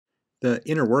The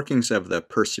inner workings of the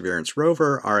Perseverance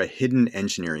rover are a hidden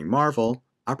engineering marvel,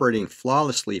 operating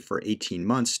flawlessly for 18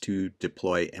 months to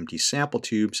deploy empty sample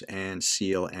tubes and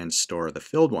seal and store the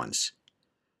filled ones.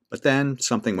 But then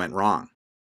something went wrong.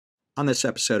 On this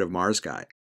episode of Mars Guide,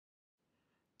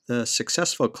 the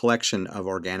successful collection of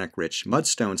organic-rich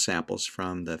mudstone samples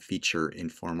from the feature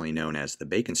informally known as the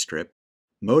Bacon Strip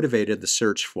motivated the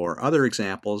search for other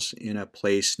examples in a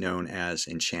place known as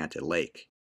Enchanted Lake.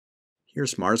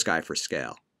 Here's Mars Guide for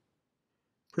scale.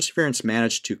 Perseverance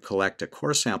managed to collect a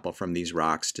core sample from these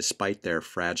rocks despite their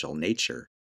fragile nature.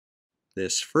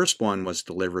 This first one was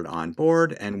delivered on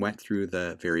board and went through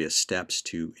the various steps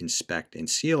to inspect and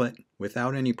seal it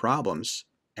without any problems,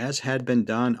 as had been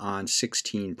done on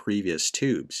 16 previous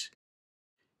tubes.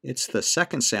 It's the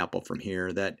second sample from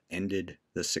here that ended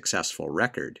the successful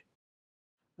record.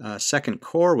 A second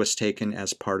core was taken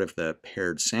as part of the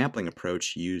paired sampling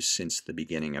approach used since the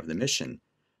beginning of the mission,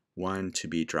 one to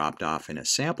be dropped off in a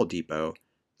sample depot,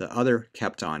 the other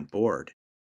kept on board.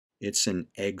 It's an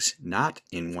eggs not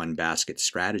in one basket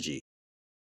strategy.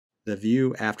 The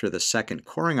view after the second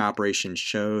coring operation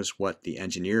shows what the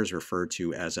engineers refer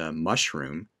to as a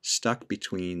mushroom stuck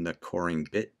between the coring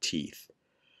bit teeth.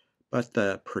 But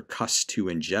the percuss to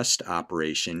ingest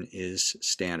operation is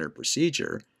standard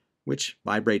procedure, which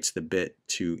vibrates the bit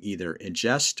to either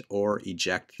ingest or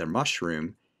eject the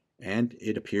mushroom, and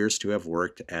it appears to have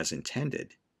worked as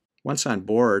intended. Once on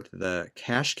board, the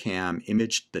cache cam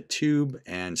imaged the tube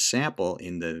and sample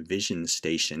in the vision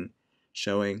station,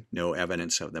 showing no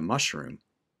evidence of the mushroom.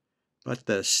 But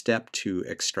the step to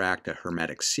extract a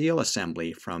hermetic seal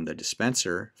assembly from the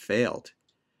dispenser failed.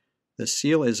 The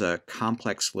seal is a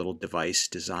complex little device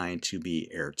designed to be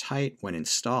airtight when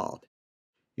installed.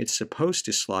 It's supposed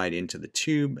to slide into the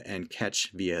tube and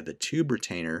catch via the tube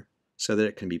retainer so that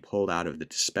it can be pulled out of the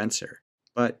dispenser.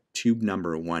 But tube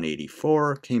number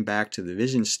 184 came back to the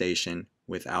vision station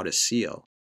without a seal.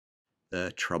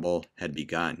 The trouble had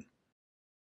begun.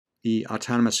 The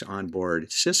autonomous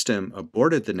onboard system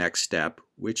aborted the next step,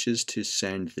 which is to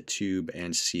send the tube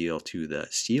and seal to the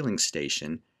sealing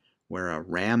station, where a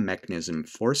ram mechanism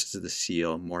forces the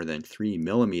seal more than 3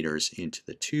 millimeters into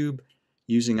the tube,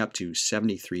 using up to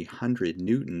 7,300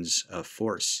 newtons of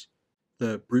force.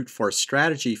 The brute force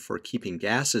strategy for keeping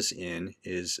gases in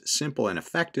is simple and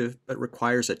effective, but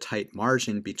requires a tight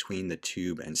margin between the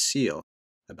tube and seal,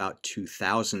 about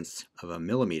 2/1000ths of a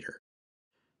millimeter.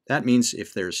 That means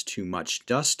if there's too much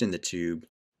dust in the tube,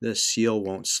 the seal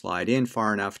won't slide in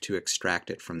far enough to extract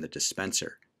it from the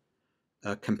dispenser.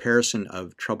 A comparison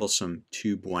of troublesome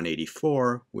tube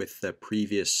 184 with the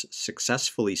previous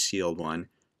successfully sealed one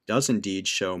does indeed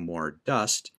show more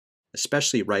dust,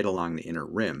 especially right along the inner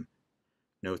rim.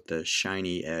 Note the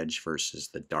shiny edge versus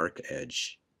the dark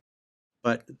edge.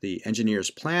 But the engineers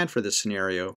planned for this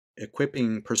scenario,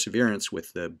 equipping Perseverance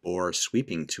with the bore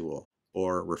sweeping tool.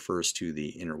 Bore refers to the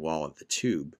inner wall of the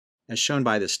tube. As shown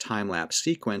by this time-lapse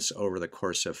sequence over the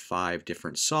course of 5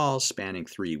 different sols spanning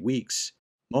 3 weeks,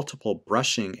 multiple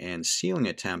brushing and sealing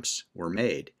attempts were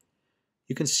made.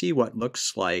 You can see what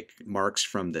looks like marks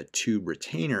from the tube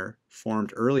retainer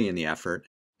formed early in the effort,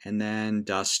 and then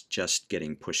dust just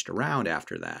getting pushed around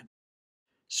after that.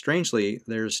 Strangely,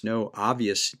 there's no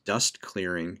obvious dust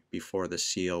clearing before the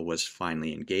seal was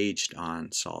finally engaged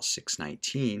on Sol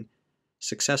 619,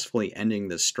 successfully ending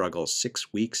the struggle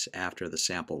 6 weeks after the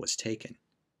sample was taken.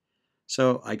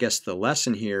 So I guess the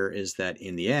lesson here is that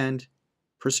in the end,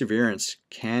 Perseverance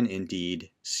can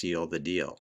indeed seal the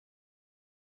deal.